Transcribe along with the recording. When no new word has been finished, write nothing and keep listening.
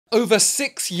Over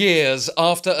 6 years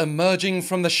after emerging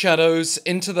from the shadows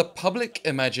into the public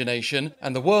imagination,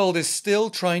 and the world is still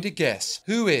trying to guess,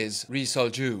 who is Ri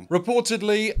Sol-ju?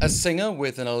 Reportedly a singer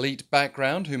with an elite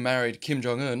background who married Kim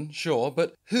Jong-un, sure,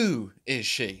 but who is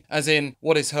she? As in,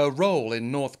 what is her role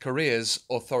in North Korea's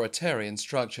authoritarian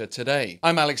structure today?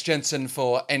 I'm Alex Jensen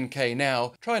for NK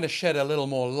Now, trying to shed a little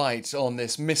more light on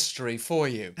this mystery for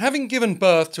you. Having given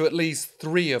birth to at least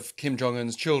 3 of Kim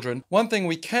Jong-un's children, one thing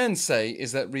we can say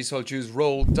is that Ri Sol-ju's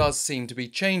role does seem to be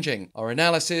changing. Our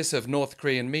analysis of North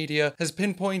Korean media has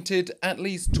pinpointed at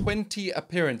least 20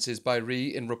 appearances by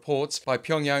Ri in reports by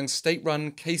Pyongyang's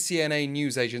state-run KCNA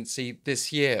news agency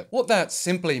this year. What that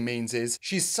simply means is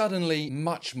she's suddenly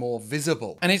much more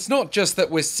visible. And it's not just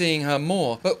that we're seeing her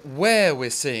more, but where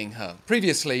we're seeing her.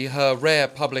 Previously, her rare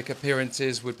public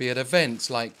appearances would be at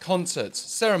events like concerts,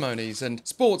 ceremonies, and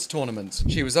sports tournaments.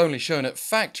 She was only shown at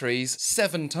factories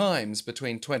 7 times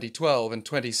between 2012 and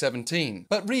 2017.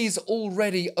 But Ri's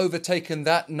already overtaken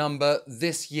that number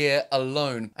this year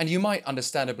alone. And you might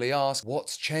understandably ask,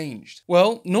 what's changed?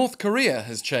 Well, North Korea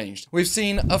has changed. We've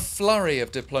seen a flurry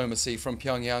of diplomacy from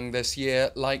Pyongyang this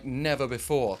year like never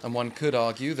before. And one could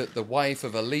argue that the wife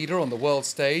of a leader on the world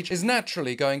stage is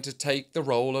naturally going to take the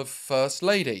role of First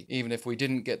Lady, even if we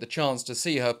didn't get the chance to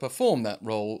see her perform that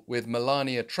role with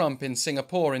Melania Trump in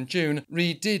Singapore in June.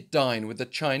 Ri did dine with the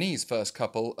Chinese first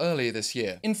couple earlier this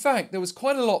year. In fact, there was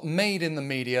quite a lot made in the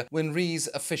media when Ri's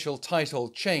official title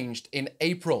changed in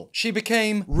April. She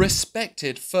became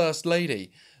Respected First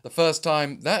Lady, the first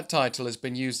time that title has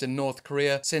been used in North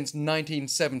Korea since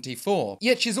 1974.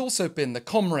 Yet she's also been the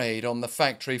comrade on the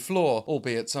factory floor,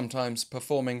 albeit sometimes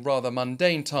performing rather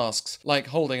mundane tasks like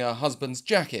holding her husband's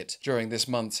jacket during this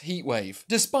month's heatwave.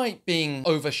 Despite being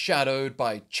overshadowed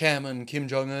by Chairman Kim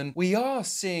Jong-un, we are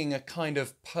seeing a kind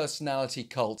of personality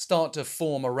cult start to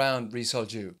form around Ri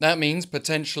Sol-ju. That means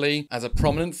potentially as a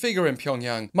prominent figure in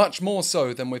Pyongyang, much more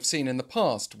so than we've seen in the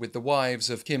past with the wives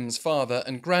of Kim's father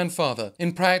and grandfather.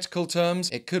 In practical terms,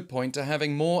 it could point to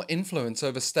having more influence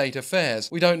over state affairs.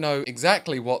 We don't know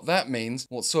exactly what that means,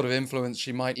 what sort of influence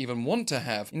she might even want to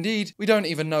have. Indeed, we don't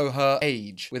even know her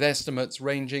age, with estimates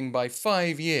ranging by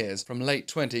 5 years, from late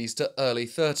 20s to early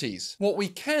 30s. What we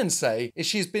can say is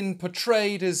she's been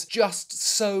portrayed as just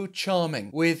so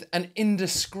charming, with an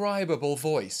indescribable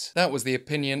voice. That was the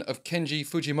opinion of Kenji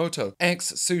Fujimoto,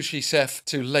 ex-sushi chef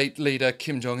to late leader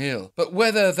Kim Jong-il. But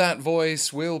whether that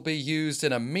voice will be used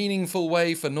in a meaningful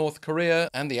way for North Korea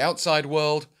and the outside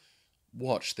world,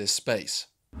 watch this space.